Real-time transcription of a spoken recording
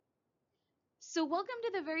So, welcome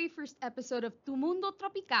to the very first episode of Tu Mundo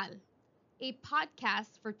Tropical, a podcast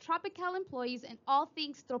for tropical employees and all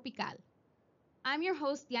things tropical. I'm your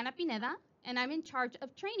host, Diana Pineda, and I'm in charge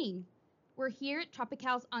of training. We're here at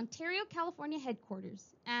Tropical's Ontario, California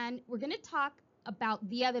headquarters, and we're going to talk about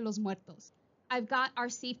Dia de los Muertos. I've got our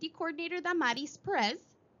safety coordinator, Damaris Perez,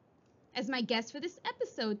 as my guest for this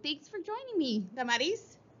episode. Thanks for joining me,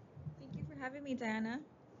 Damaris. Thank you for having me, Diana.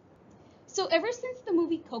 So, ever since the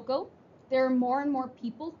movie Coco, there are more and more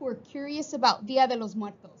people who are curious about Dia de los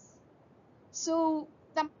Muertos. So,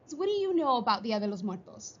 Damaris, what do you know about Dia de los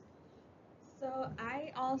Muertos? So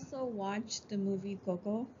I also watched the movie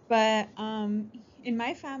Coco, but in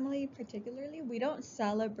my family particularly, we don't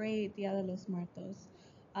celebrate Dia de los Muertos.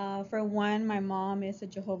 For one, my mom is a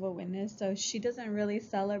Jehovah Witness, so she doesn't really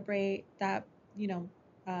celebrate that,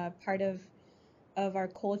 part of our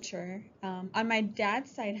culture. On my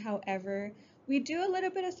dad's side, however, we do a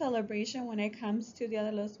little bit of celebration when it comes to Dia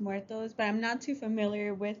de los Muertos, but I'm not too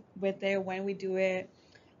familiar with it when we do it,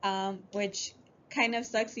 which kind of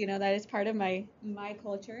sucks, that is part of my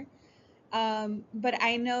culture. But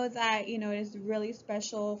I know that, it is really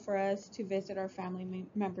special for us to visit our family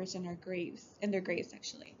members in their graves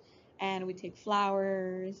actually. And we take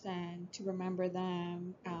flowers and to remember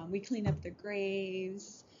them. We clean up their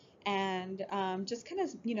graves and just kind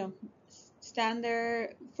of, stand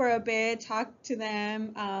there for a bit, talk to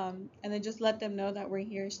them, and then just let them know that we're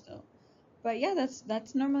here still. But yeah,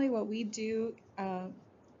 that's normally what we do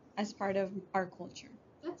as part of our culture.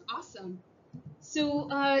 That's awesome. So,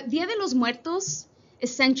 Dia de los Muertos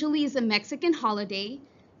essentially is a Mexican holiday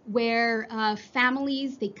where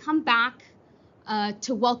families they come back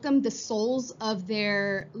to welcome the souls of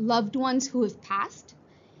their loved ones who have passed,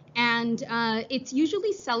 and it's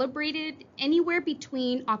usually celebrated anywhere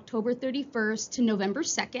between October 31st to November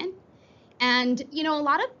 2nd. And a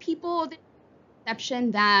lot of people the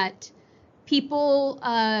perception that people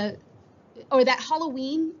or that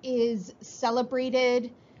Halloween is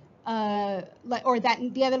celebrated, or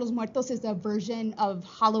that Dia de los Muertos is a version of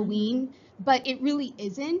Halloween, but it really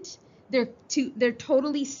isn't. They're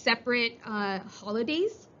totally separate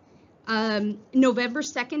holidays. November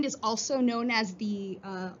 2nd is also known as the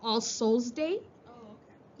All Souls Day. Oh,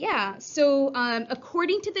 okay. Yeah, so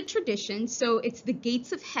according to the tradition, so it's the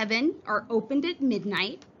gates of heaven are opened at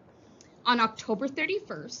midnight on October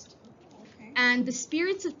 31st. And the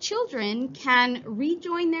spirits of children can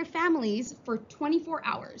rejoin their families for 24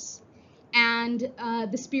 hours. And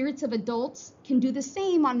the spirits of adults can do the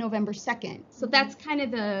same on November 2nd. So that's kind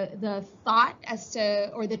of the thought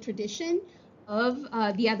or the tradition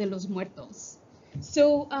of Dia de los Muertos.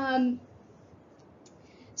 So,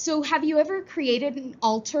 so have you ever created an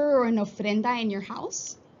altar or an ofrenda in your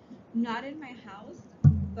house? Not in my house,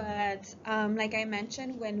 but like I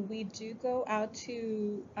mentioned, when we do go out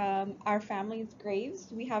to our family's graves,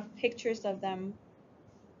 we have pictures of them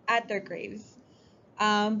at their graves.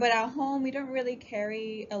 But at home, we don't really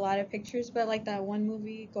carry a lot of pictures. But like that one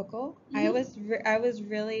movie, Coco, I was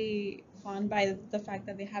really fond by the fact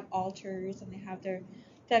that they have altars and they have their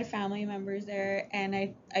dead family members there, and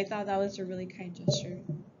I thought that was a really kind gesture.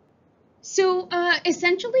 So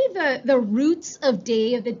essentially, the roots of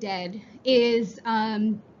Day of the Dead is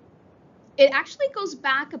it actually goes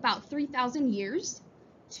back about 3,000 years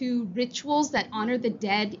to rituals that honor the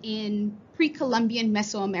dead in pre-Columbian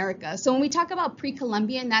Mesoamerica. So when we talk about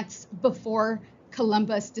pre-Columbian, that's before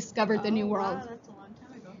Columbus discovered the New World. Wow, that's a long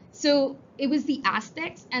time ago. So it was the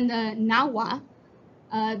Aztecs and the Nahua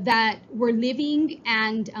that were living,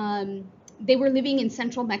 and they were living in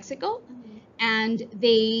central Mexico, and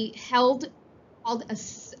they held a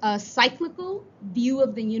cyclical view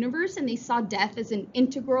of the universe, and they saw death as an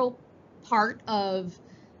integral part of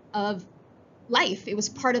life. It was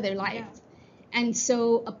part of their life. Yeah. And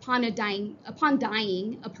so upon dying,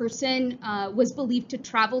 a person was believed to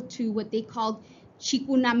travel to what they called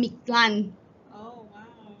Chikunamictlan. Oh, wow.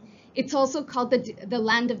 It's also called the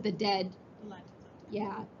land of the dead. The land.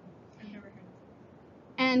 Yeah. I've never heard of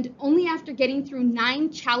it. And only after getting through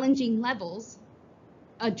 9 challenging levels,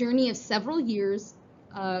 a journey of several years,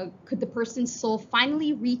 could the person's soul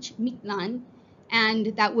finally reach Mictlan,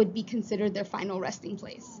 and that would be considered their final resting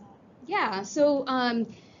place. Yeah, so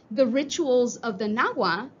the rituals of the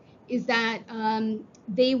Nahua is that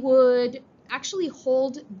they would actually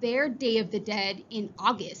hold their Day of the Dead in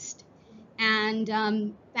August,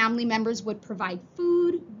 and family members would provide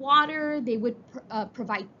food, water, they would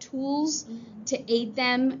provide tools to aid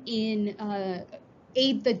them in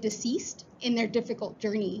aid the deceased in their difficult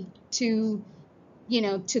journey to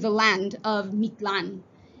the land of Mictlan.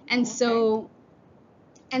 And so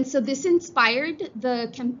And so this inspired the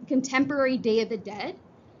contemporary Day of the Dead,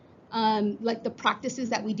 like the practices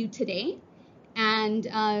that we do today. And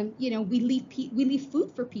we leave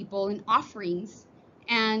food for people and offerings,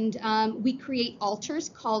 and we create altars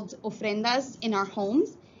called ofrendas in our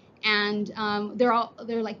homes, and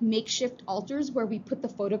they're like makeshift altars where we put the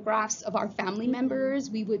photographs of our family members.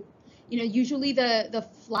 We would, usually the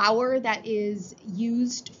flower that is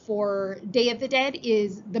used for Day of the Dead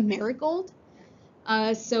is the marigold.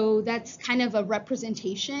 So that's kind of a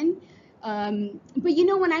representation. But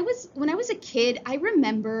when I was a kid, I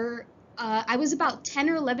remember I was about 10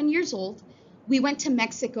 or 11 years old. We went to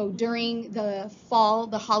Mexico during the fall,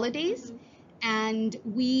 the holidays, and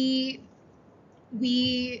we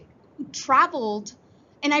traveled.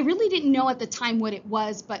 And I really didn't know at the time what it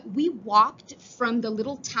was, but we walked from the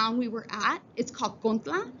little town we were at. It's called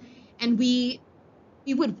Contla, and we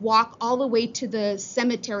would walk all the way to the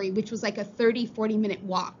cemetery, which was like a 30-40 minute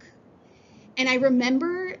walk. And I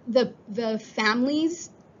remember the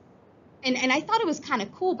families, and I thought it was kind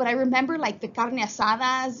of cool, but I remember like the carne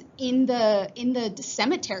asadas in the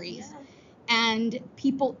cemeteries, and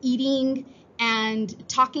people eating and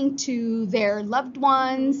talking to their loved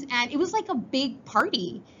ones, and it was like a big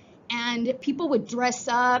party. And people would dress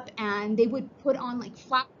up and they would put on like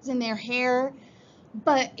flowers in their hair.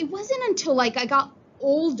 But it wasn't until like I got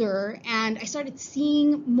older and I started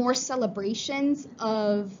seeing more celebrations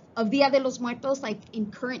of Dia de los Muertos, like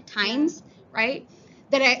in current times, right?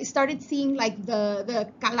 That I started seeing like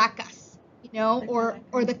the calacas, or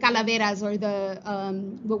the calaveras, or the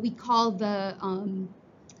what we call the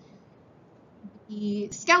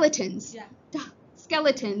skeletons. Yeah.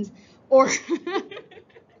 Skeletons, or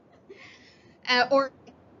or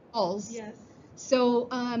dolls. Yes. So,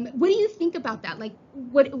 what do you think about that? Like,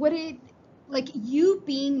 what it, like you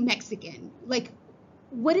being Mexican, like,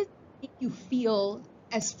 what does it make you feel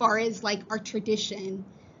as far as like our tradition,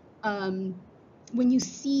 um, when you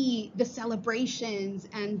see the celebrations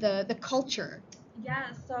and the culture? Yeah,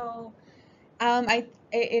 so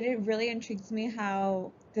it really intrigues me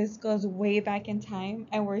how this goes way back in time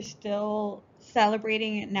and we're still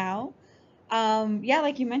celebrating it now. Yeah,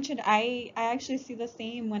 like you mentioned, I actually see the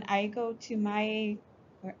same when I go to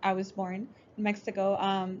where I was born in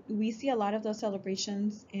Mexico. We see a lot of those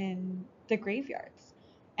celebrations in the graveyards,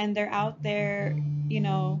 and they're out there, you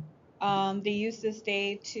know, they use this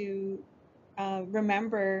day to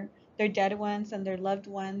remember their dead ones and their loved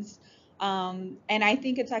ones. And I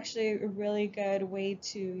think it's actually a really good way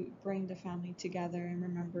to bring the family together and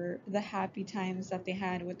remember the happy times that they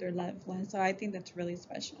had with their loved ones. So I think that's really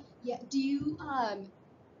special. Yeah. Do you,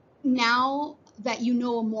 now that you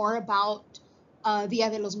know more about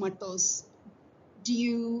Dia de los Muertos, do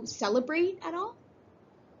you celebrate at all?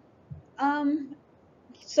 Um,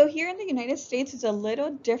 so here in the United States, it's a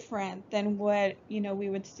little different than what, we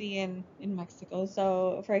would see in Mexico.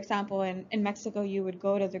 So, for example, in Mexico, you would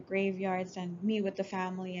go to the graveyards and meet with the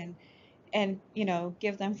family and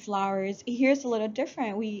give them flowers. Here's a little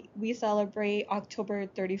different. We celebrate October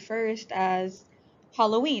 31st as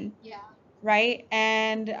Halloween, Yeah. right?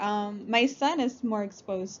 And my son is more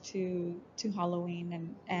exposed to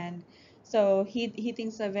Halloween, and so he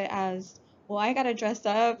thinks of it as, well, I gotta dress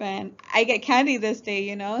up and I get candy this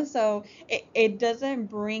day, so it doesn't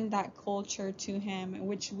bring that culture to him,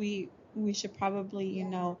 which we should probably,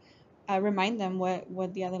 remind them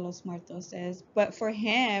what Dia de los Muertos is. But for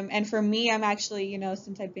him and for me, I'm actually,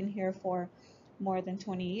 since I've been here for more than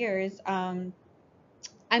 20 years, I'm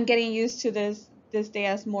getting used to this day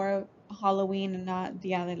as more Halloween and not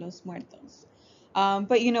Dia de los Muertos.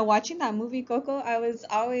 But watching that movie Coco, I was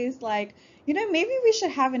always like, maybe we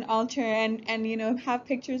should have an altar and have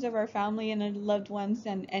pictures of our family and our loved ones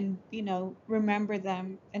and remember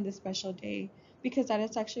them in this special day, because that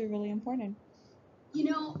is actually really important.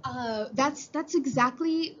 That's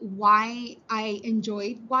exactly why I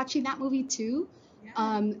enjoyed watching that movie too.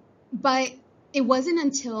 But it wasn't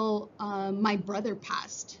until my brother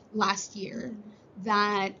passed last year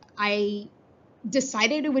that I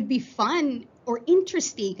decided it would be fun or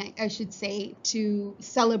interesting, I should say, to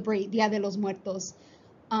celebrate Dia de los Muertos.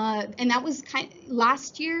 And that was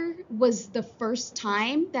last year was the first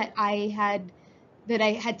time that I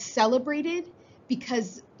had celebrated,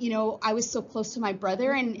 because I was so close to my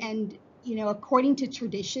brother, and according to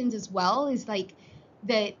traditions as well, is like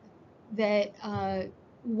that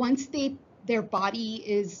once their body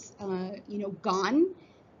is gone,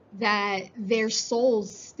 that their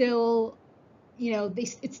souls still,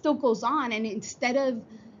 it still goes on, and instead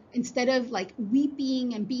of like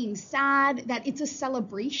weeping and being sad, that it's a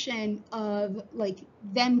celebration of like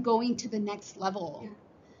them going to the next level.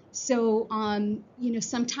 So,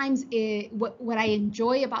 sometimes what I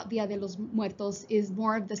enjoy about Dia de los Muertos is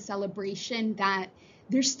more of the celebration that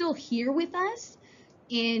they're still here with us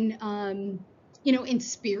in, in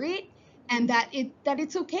spirit, and that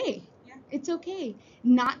it's okay. Yeah. It's okay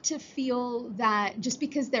not to feel that just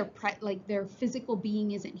because their physical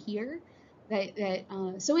being isn't here.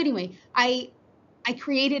 So anyway, I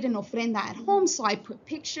created an ofrenda at home, so I put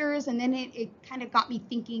pictures, and then it kind of got me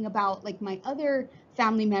thinking about like my other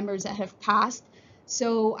family members that have passed.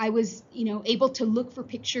 So I was, able to look for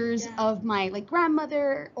pictures of my like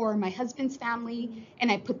grandmother or my husband's family, and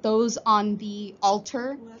I put those on the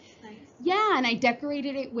altar. Well, that's nice. Yeah, and I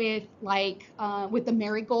decorated it with with the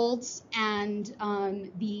marigolds and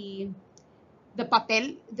the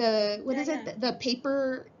papel, what is it? The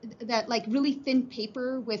paper, that like really thin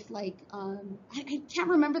paper with like I can't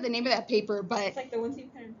remember the name of that paper, but It's like the ones you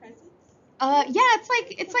put in presents. yeah,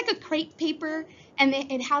 it's like a crepe paper, and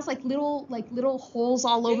it has like little holes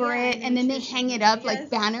all over it, and then they hang it up like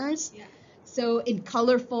banners. Yeah. So in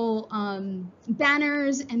colorful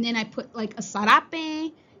banners, and then I put like a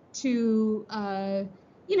sarape to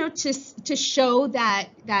to show that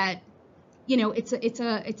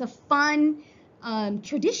it's a fun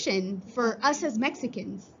tradition for us as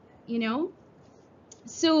Mexicans,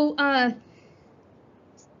 So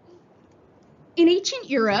in ancient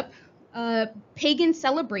Europe, pagan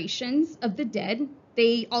celebrations of the dead,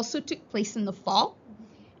 they also took place in the fall,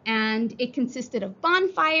 and it consisted of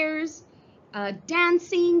bonfires,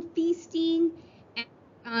 dancing, feasting,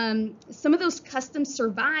 and some of those customs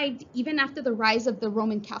survived even after the rise of the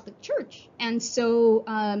Roman Catholic Church. And so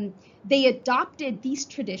they adopted these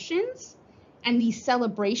traditions and these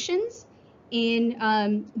celebrations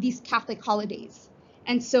in these Catholic holidays.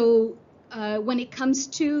 And so when it comes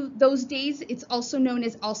to those days, it's also known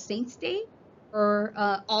as All Saints Day or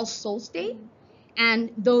All Souls Day.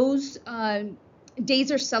 And those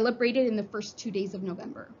days are celebrated in the first 2 days of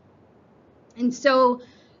November. And so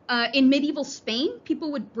in medieval Spain,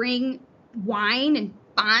 people would bring wine and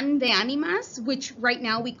pan de animas, which right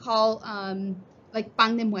now we call like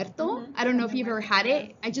pan de muerto. I don't know if you've ever had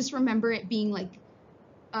it. I just remember it being like,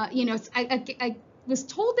 I was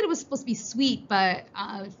told that it was supposed to be sweet, but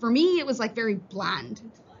for me, it was like very bland.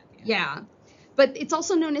 Yeah. But it's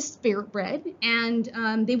also known as spirit bread,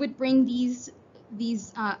 and they would bring these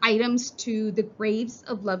items to the graves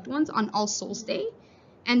of loved ones on All Souls Day.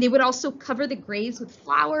 And they would also cover the graves with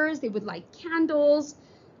flowers. They would light candles.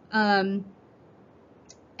 And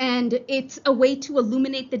it's a way to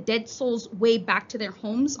illuminate the dead souls' way back to their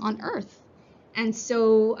homes on Earth. And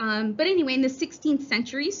so, but anyway, in the 16th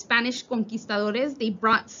century, Spanish conquistadores, they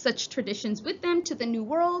brought such traditions with them to the New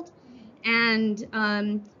World. And,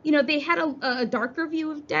 they had a darker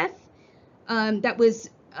view of death that was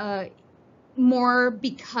more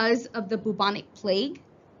because of the bubonic plague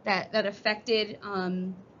that affected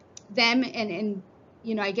them. And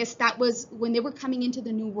I guess that was when they were coming into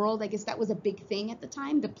the New World. I guess that was a big thing at the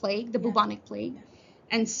time, the plague, the bubonic plague.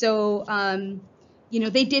 And so,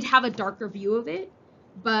 they did have a darker view of it.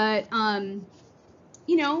 But,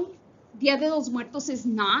 Dia de los Muertos is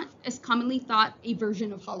not, as commonly thought, a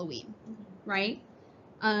version of Halloween, right?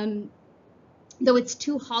 Though it's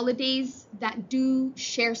two holidays that do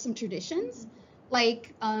share some traditions,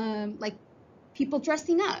 like people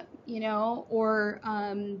dressing up, or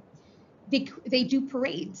they do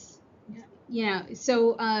parades.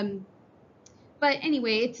 So but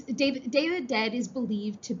anyway, it's Day of the Dead is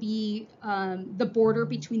believed to be the border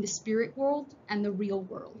between the spirit world and the real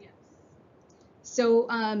world. Yes. So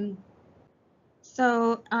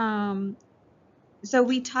so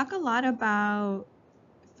we talk a lot about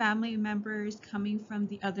family members coming from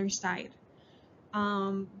the other side.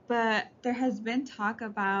 But there has been talk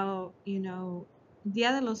about,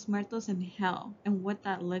 Dia de los Muertos in hell and what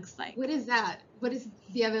that looks like. What is that? What is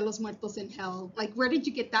Dia de los Muertos in hell? Like, where did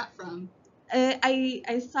you get that from?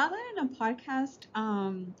 I saw that in a podcast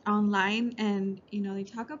online, and they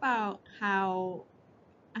talk about how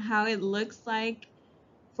it looks like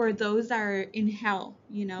for those that are in hell,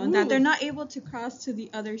 that they're not able to cross to the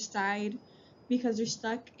other side because they're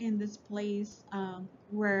stuck in this place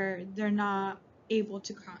where they're not able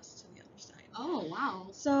to cross to the other side. Oh, wow.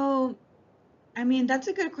 So, I mean, that's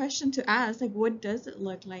a good question to ask. Like, what does it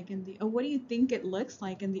look like what do you think it looks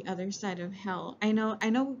like in the other side of hell? I know,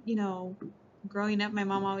 growing up, my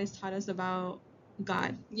mom always taught us about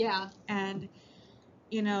God. Yeah. And,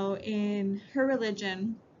 in her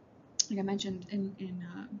religion, like I mentioned in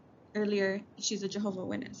earlier, she's a Jehovah's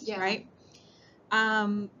Witness, right?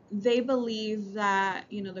 They believe that,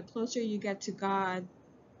 the closer you get to God,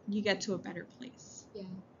 you get to a better place. Yeah.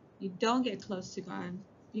 You don't get close to God,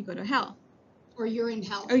 you go to hell, Or you're in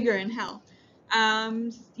hell. or you're in hell.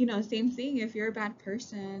 Same thing. If you're a bad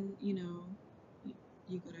person, you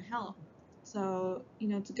go to hell. So,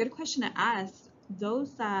 it's a good question to ask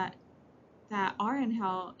those that are in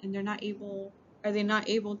hell and are they not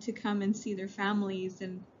able to come and see their families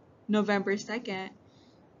in November 2nd,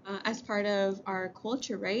 as part of our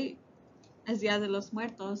culture, right? As Dia de los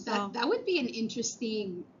Muertos. So, That would be an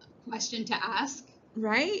interesting question to ask,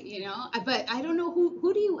 right? But I don't know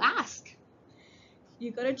who do you ask? You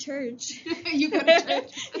go to church. You go to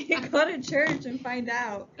church. You go to church and find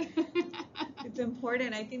out. It's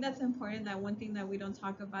important. I think that's important. That one thing that we don't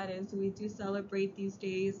talk about is we do celebrate these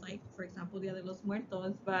days, like for example, Dia de los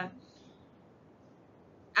Muertos, but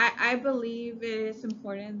I believe it is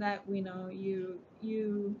important that we know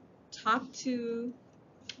you talk to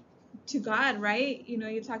God, right?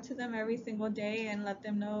 You talk to them every single day and let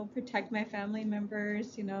them know, protect my family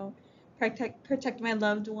members, protect my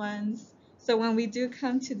loved ones. So when we do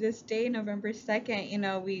come to this day, November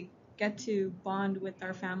 2nd, we get to bond with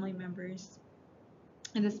our family members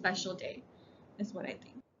in a special day, is what I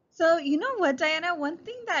think. So you know what, Diana? One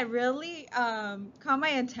thing that really caught my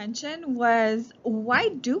attention was, why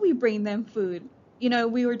do we bring them food?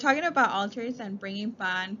 We were talking about altars and bringing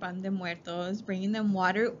pan de muertos, bringing them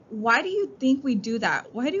water. Why do you think we do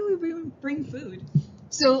that? Why do we bring food?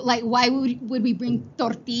 So, like, why would we bring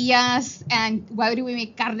tortillas, and why do we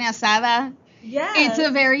make carne asada? Yeah. It's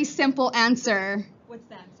a very simple answer. What's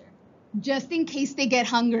the answer? Just in case they get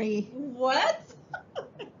hungry. What?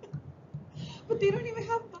 But they don't even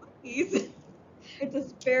have bodies. It's a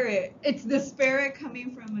spirit. It's The spirit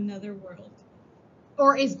coming from another world.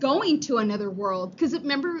 Or is going to another world. Because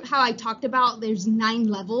remember how I talked about there's 9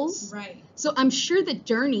 levels? Right. So I'm sure the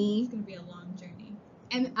journey, It's going to be a long journey.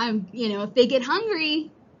 and if they get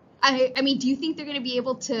hungry, I mean, do you think they're going to be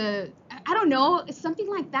able to, I don't know, something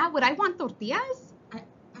like that? Would I want tortillas? I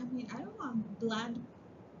mean, I don't want bland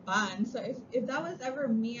pan. So if that was ever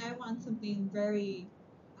me, I want something very,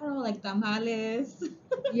 I don't know, like tamales,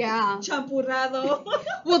 Yeah. champurrado.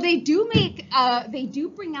 Well, they do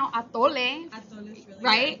bring out atole, Atole is really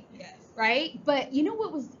right? good. Yes. Right? But you know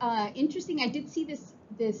what was interesting? I did see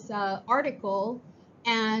this article,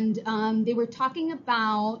 and they were talking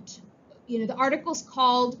about, the article's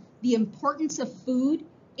called "The Importance of Food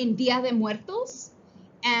in Dia de Muertos,"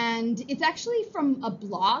 and it's actually from a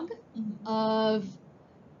blog of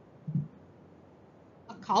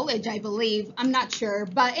a college, I believe. I'm not sure,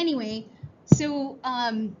 but anyway, so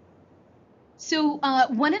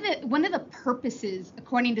one of the purposes,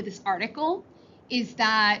 according to this article, is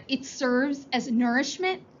that it serves as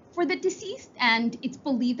nourishment for the deceased, and it's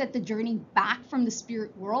believed that the journey back from the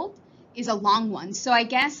spirit world is a long one. So I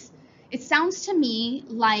guess it sounds to me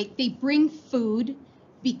like they bring food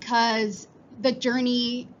because the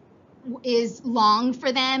journey is long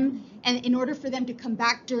for them, and in order for them to come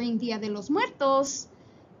back during Dia de los Muertos,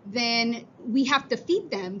 then we have to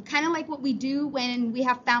feed them, kind of like what we do when we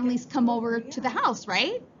have families come over to the house,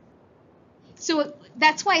 right? So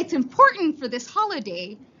that's why it's important for this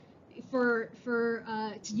holiday, for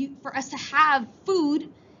us to have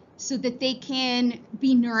food, so that they can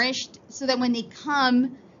be nourished, so that when they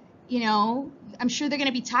come, I'm sure they're going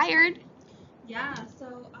to be tired. Yeah.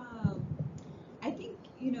 So I think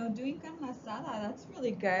doing carne asada, that's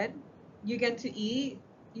really good. You get to eat.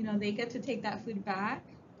 They get to take that food back.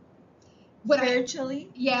 Spiritually.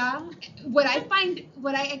 What I find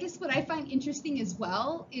interesting as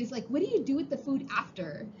well is, like, what do you do with the food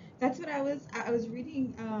after? That's what I was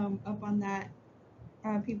reading up on that.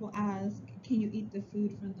 People ask, can you eat the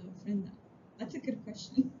food from the ofrenda? That's a good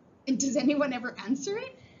question. And does anyone ever answer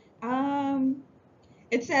it?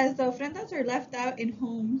 It says the ofrendas are left out in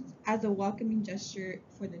homes as a welcoming gesture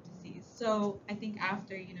for the deceased. So I think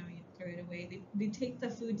after you throw it away, they take the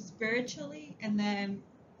food spiritually, and then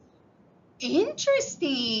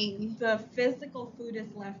interesting. The physical food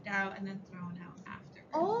is left out and then thrown out after.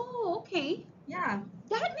 Oh, okay. Yeah.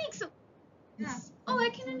 That makes sense. Yeah. Oh, I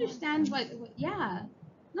can understand what. Yeah.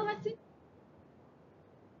 No, that's it.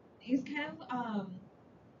 It's kind of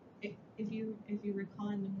if you recall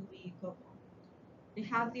in the movie Coco, they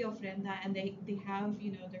have the ofrenda and they have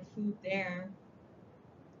their food there.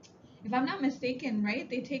 If I'm not mistaken, right?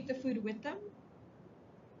 They take the food with them.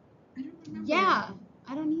 I don't remember. Yeah,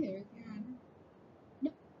 I don't either.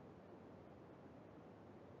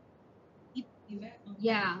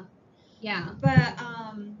 Yeah. Yeah. But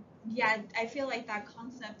yeah, I feel like that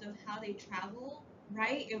concept of how they travel,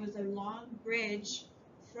 right? It was a long bridge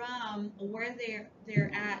from where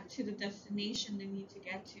they're at to the destination they need to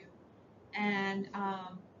get to, and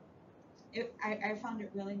I found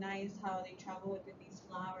it really nice how they travel within these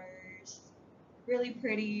flowers, really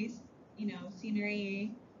pretty,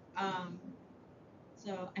 scenery. Um,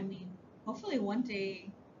 so I mean, hopefully one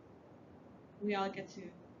day we all get to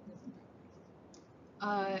visit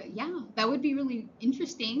that Yeah, that would be really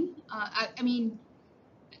interesting. I mean,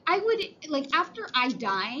 I would like after I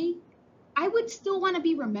die, I would still want to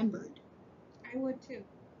be remembered. place. I would too.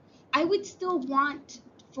 I would still want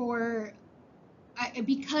for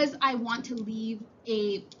because I want to leave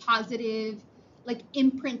a positive like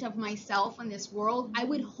imprint of myself in this world. I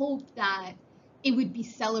would hope that it would be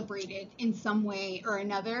celebrated in some way or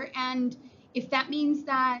another. And if that means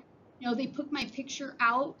that they put my picture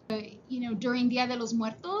out, during Dia de los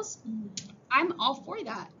Muertos, I'm all for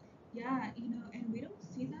that. Yeah, and we don't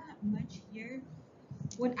see that much here.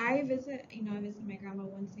 When I visit, I visit my grandma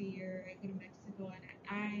once a year. I go to Mexico, and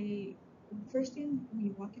I first thing when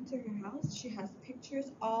you walk into her house, she has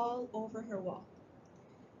pictures all over her wall.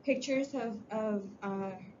 Pictures of her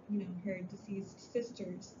deceased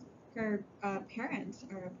sisters. Her parents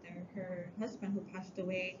are up there. Her husband who passed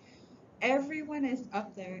away. Everyone is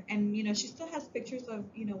up there, and she still has pictures of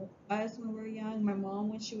us when we were young, my mom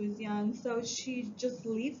when she was young. So she just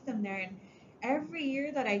leaves them there, and every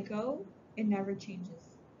year that I go, it never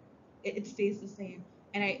changes. It stays the same.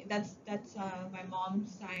 And that's my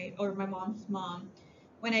mom's side, or my mom's mom.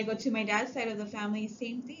 When I go to my dad's side of the family,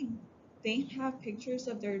 same thing. They have pictures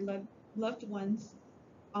of their loved ones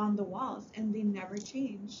on the walls, and they never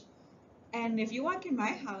change. And if you walk in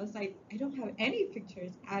my house, I don't have any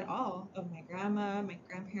pictures at all of my grandma, my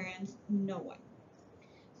grandparents, no one.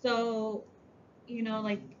 So,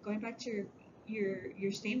 like going back to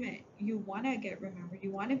your statement, you want to get remembered,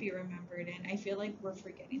 you want to be remembered, and I feel like we're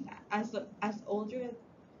forgetting that. As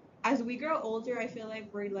we grow older, I feel like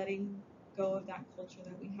we're letting go of that culture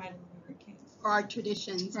that we had when we were kids. Or our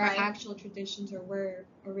traditions, Our right? actual traditions, or where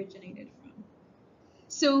originated from.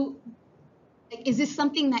 So, like, is this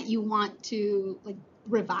something that you want to like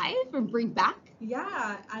revive or bring back?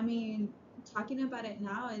 Yeah, I mean, talking about it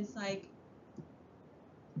now is like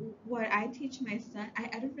what I teach my son.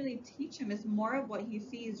 I don't really teach him. It's more of what he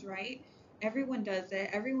sees, right? Everyone does it.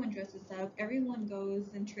 Everyone dresses up. Everyone goes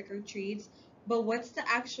and trick or treats. But what's the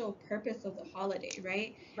actual purpose of the holiday,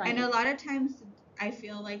 right? Right. And a lot of times, I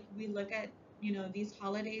feel like we look at these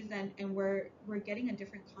holidays, and we're getting a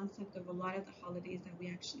different concept of a lot of the holidays that we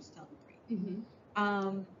actually celebrate.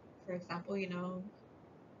 For example,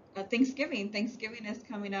 Thanksgiving. Thanksgiving is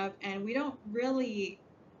coming up, and we don't really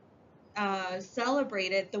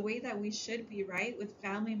celebrate it the way that we should be, right? With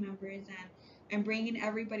family members and bringing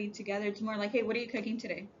everybody together. It's more like, hey, what are you cooking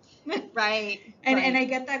today? Right. And I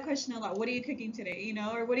get that question a lot. What are you cooking today?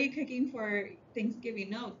 Or what are you cooking for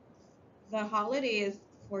Thanksgiving? No, the holiday is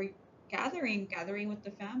for gathering with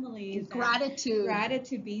the families, And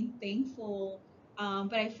gratitude, being thankful.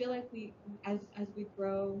 But I feel like as we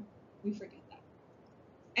grow, we forget that,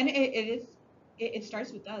 and it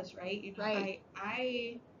starts with us, right? Right.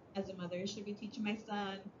 I as a mother should be teaching my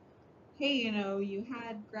son, hey, you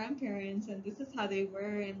had grandparents, and this is how they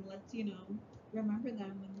were, and let's remember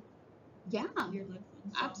them and Yeah, your loved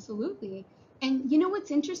ones. So. absolutely. And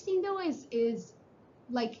what's interesting though is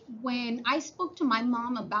like when I spoke to my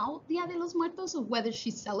mom about Dia de los Muertos, of whether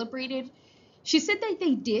she celebrated, she said that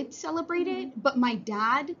they did celebrate it, but my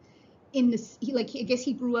dad I guess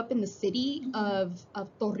he grew up in the city of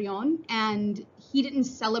Torreon, and he didn't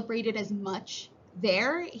celebrate it as much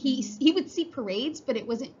there. He would see parades, but it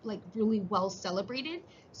wasn't like really well celebrated.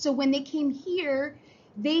 So when they came here,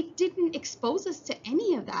 they didn't expose us to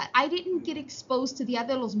any of that. I didn't get exposed to Dia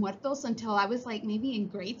de los Muertos until I was like maybe in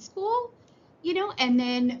grade school, and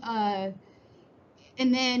then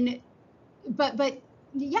but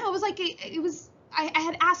yeah, it was like it was I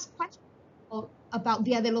had asked questions about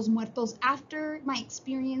Dia de los Muertos after my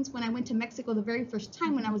experience when I went to Mexico the very first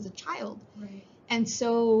time when I was a child. Right. And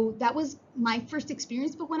so that was my first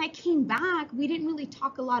experience. But when I came back, we didn't really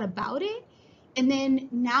talk a lot about it. And then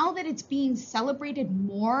now that it's being celebrated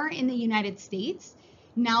more in the United States,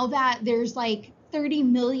 now that there's like 30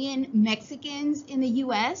 million Mexicans in the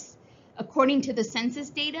US, according to the census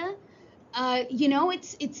data,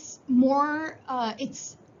 it's more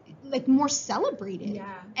it's like more celebrated.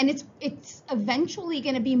 Yeah. And it's eventually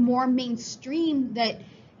going to be more mainstream, that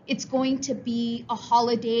it's going to be a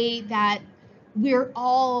holiday that we're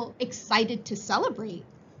all excited to celebrate.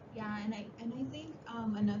 Yeah, and I think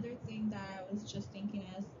another thing that I was just thinking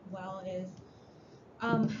as well is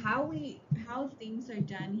how things are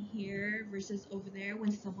done here versus over there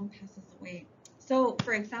when someone passes away. So,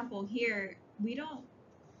 for example, here we don't.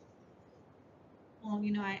 Well,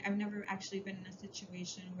 I've never actually been in a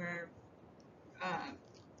situation where,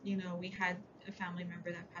 we had a family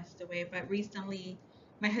member that passed away. But recently,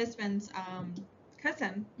 my husband's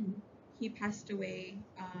cousin, Mhm. he passed away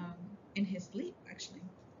in his sleep, actually.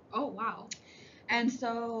 Oh, wow. And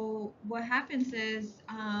so what happens is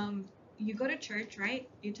you go to church, right?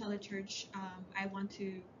 You tell the church, I want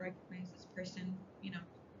to recognize this person, you know.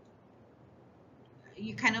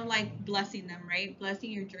 You kind of like blessing them, right?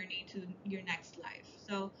 Blessing your journey to your next life.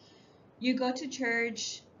 So you go to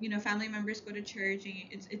church, you know, family members go to church, and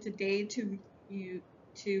it's a day to you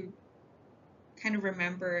to kind of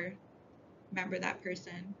remember that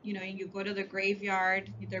person, you know, and you go to the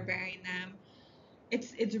graveyard, they're burying them.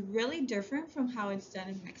 It's really different from how it's done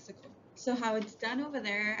in Mexico. So how it's done over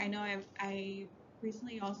there, I know I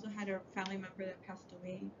recently also had a family member that passed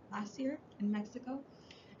away last year in Mexico,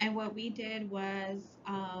 and what we did was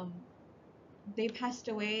they passed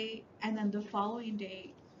away, and then the following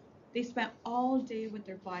day they spent all day with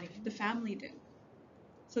their body. The family did.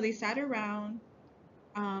 So they sat around.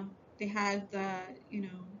 They had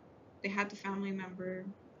they had the family member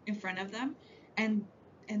in front of them, and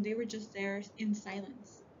they were just there in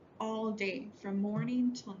silence all day from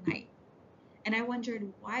morning till night. And I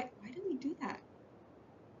wondered why do we do that?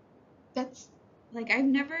 That's Like I've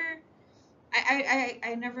never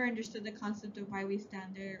I never understood the concept of why we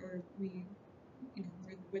stand there or we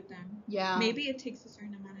we're with them. yeah. Maybe it takes a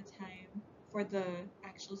certain amount of time for the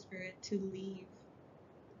actual spirit to leave.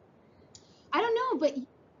 I don't know, but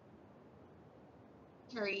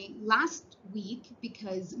Terry, last week,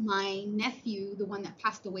 because my nephew, the one that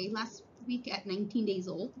passed away last week at 19 days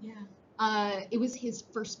old, Yeah. it was his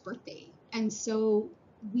first birthday. And so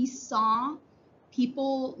we saw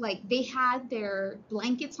people, like, they had their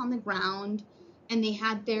blankets on the ground and they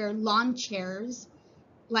had their lawn chairs,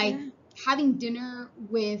 like, Yeah. having dinner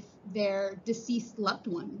with their deceased loved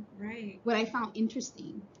one. Right. What I found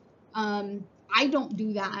interesting. I don't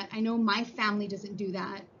do that. I know my family doesn't do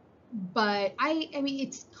that, but I mean,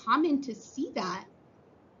 it's common to see that.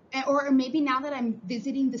 Or maybe now that I'm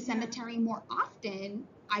visiting the cemetery more often,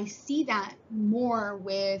 I see that more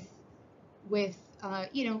with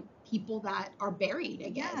people that are buried, I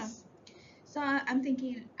guess. So I'm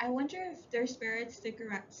thinking, I wonder if their spirits stick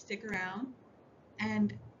around,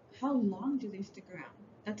 and how long do they stick around?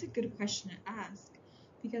 That's a good question to ask,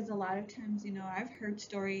 because a lot of times, I've heard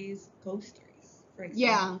stories, ghost stories, for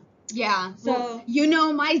example. Yeah. So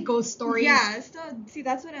well, my ghost stories. Yeah. So see,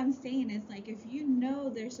 that's what I'm saying. It's like if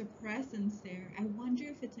there's a presence there, I wonder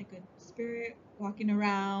if it's like a spirit walking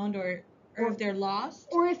around, or if they're lost,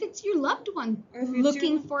 or if it's your loved one or if it's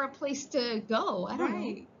looking for a place to go. I don't know.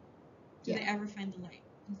 Right. Do they ever find the light?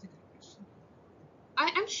 That's a good question.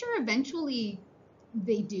 I'm sure eventually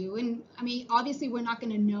they do. And I mean, obviously, we're not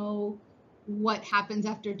going to know what happens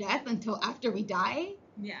after death until after we die.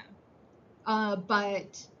 Yeah.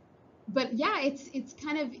 But yeah, it's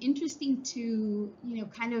kind of interesting to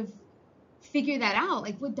kind of figure that out.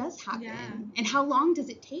 Like, what does happen, and how long does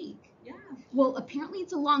it take? Yeah. Well, apparently,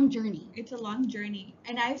 it's a long journey. It's a long journey,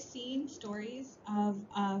 and I've seen stories of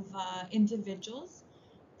individuals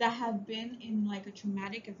that have been in like a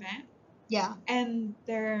traumatic event. Yeah. And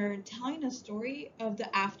they're telling a story of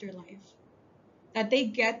the afterlife. That they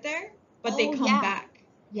get there, but they come back.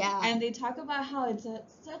 Yeah. And they talk about how it's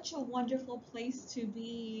such a wonderful place to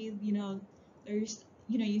be. There's,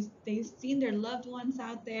 they've seen their loved ones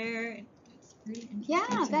out there. It's pretty interesting.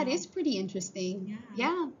 Yeah, that is pretty interesting.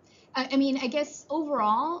 Yeah. I mean, I guess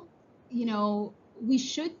overall, we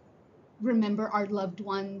should remember our loved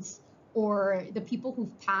ones or the people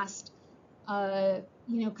who've passed,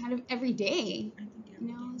 kind of every day, I think every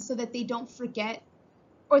day. so that they don't forget,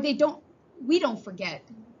 or we don't forget,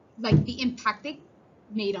 like, the impact they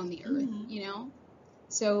made on the earth,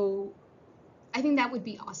 So I think that would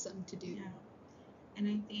be awesome to do. Yeah. And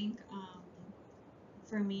I think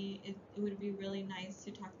for me, it would be really nice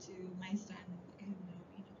to talk to my son and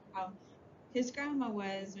how his grandma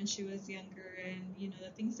was when she was younger, and the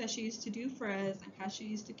things that she used to do for us and how she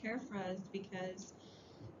used to care for us, because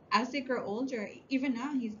as they grow older, even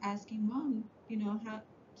now he's asking mom, how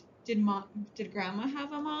did grandma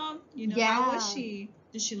have a mom? How was she?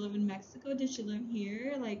 Did she live in Mexico? Did she live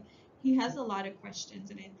here? Like, he has a lot of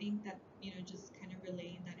questions, and I think that just kind of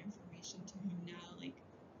relaying that information to him now, like,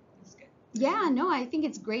 that's good. Yeah, no, I think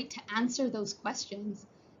it's great to answer those questions,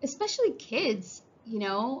 especially kids.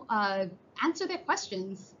 Answer their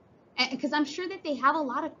questions, because I'm sure that they have a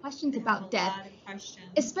lot of questions about death,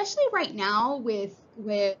 especially right now with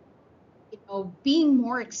being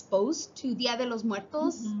more exposed to Dia de los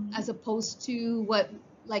Muertos, as opposed to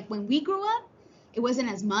when we grew up, it wasn't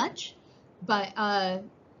as much. But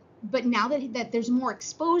but now that there's more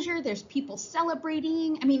exposure, there's people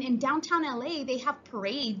celebrating. I mean, in downtown LA, they have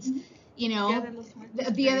parades, you know, Dia De Los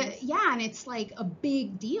Muertos yeah, and it's like a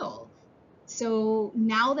big deal. So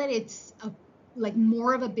now that it's like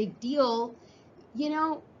more of a big deal, you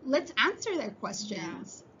know, let's answer their questions.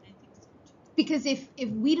 Yeah, I think so too. Because if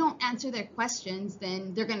we don't answer their questions,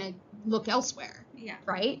 then they're gonna look elsewhere. Yeah.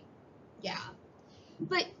 Right? Yeah.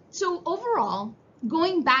 But so overall,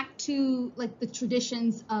 going back to like the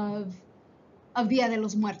traditions of Dia de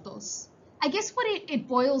los Muertos, I guess what it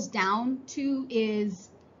boils down to is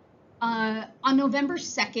on November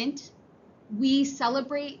 2nd, we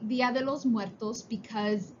celebrate Dia de los Muertos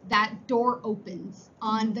because that door opens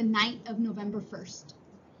on the night of November 1st.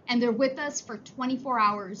 And they're with us for 24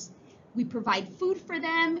 hours. We provide food for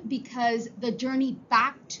them because the journey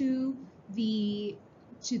back to the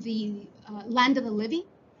land of the living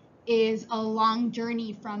is a long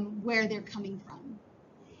journey from where they're coming from.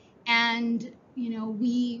 And, you know,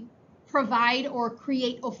 we provide or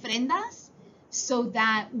create ofrendas so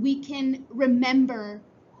that we can remember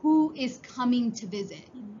who is coming to visit,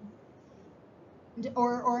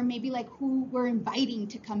 or maybe like who we're inviting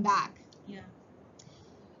to come back. Yeah.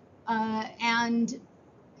 And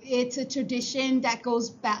it's a tradition that goes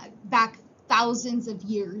back thousands of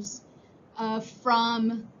years,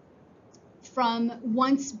 from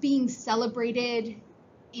once being celebrated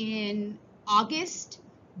in August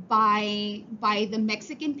by the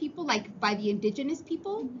Mexican people, like by the indigenous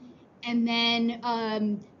people, and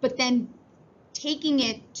then but then taking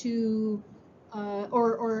it to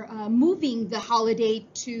moving the holiday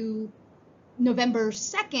to November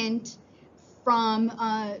 2nd from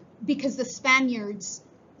because the Spaniards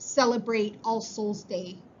celebrate All Souls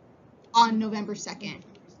Day on November 2nd.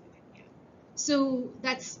 So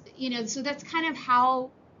that's, you know, so that's kind of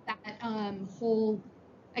how that whole,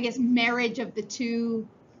 I guess, marriage of the two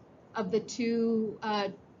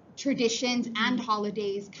traditions and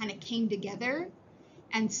holidays kind of came together.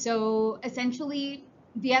 And so essentially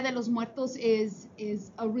Dia de los Muertos is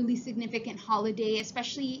a really significant holiday,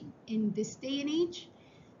 especially in this day and age.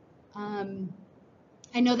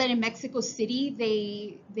 I know that in Mexico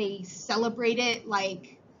City they celebrate it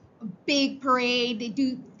like a big parade. They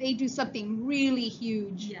do something really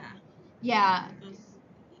huge. Yeah. Yeah.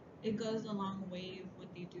 It goes a long way of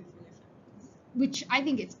what they do for their families. Which I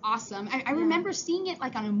think it's awesome. I remember seeing it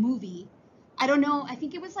like on a movie. I don't know, I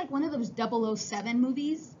think it was like one of those 007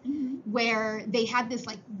 movies where they had this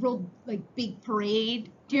like real like big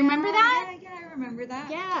parade. Do you remember that? Yeah, I remember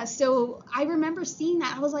that. Yeah, so I remember seeing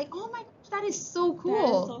that. I was like, oh my gosh, that is so cool.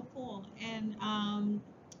 That is so cool. And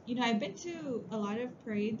you know, I've been to a lot of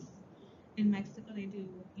parades in Mexico. They do,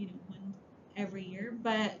 you know, one every year,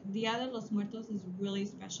 but Dia de los Muertos is really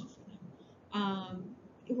special for them.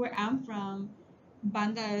 Where I'm from,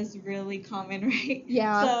 banda is really common, right?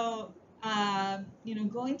 Yeah. So you know,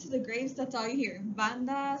 going to the graves, that's all you hear.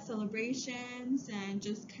 Banda, celebrations, and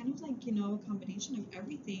just kind of like, you know, a combination of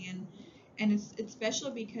everything. And it's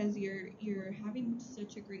special because you're having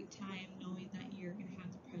such a great time knowing that you're gonna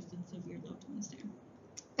have the presence of your loved ones there.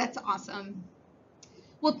 That's awesome.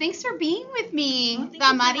 Well, thanks for being with me, Thank you for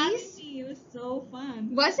Damaris. having me. It was so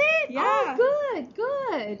fun. Was it? Yeah. Oh,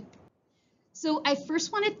 good. So I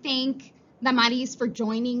first want to thank Damaris for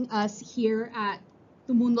joining us here at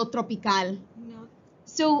Tu Mundo Tropical. No.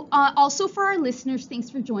 So also for our listeners, thanks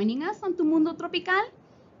for joining us on Tu Mundo Tropical.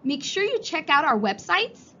 Make sure you check out our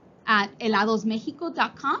websites at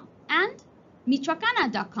heladosmexico.com and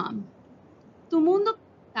michoacana.com. Tu Mundo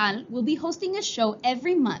Tropical will be hosting a show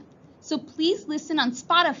every month, so please listen on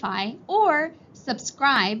Spotify or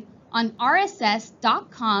subscribe on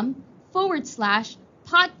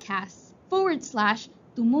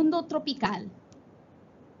rss.com/podcasts/Tu Mundo Tropical.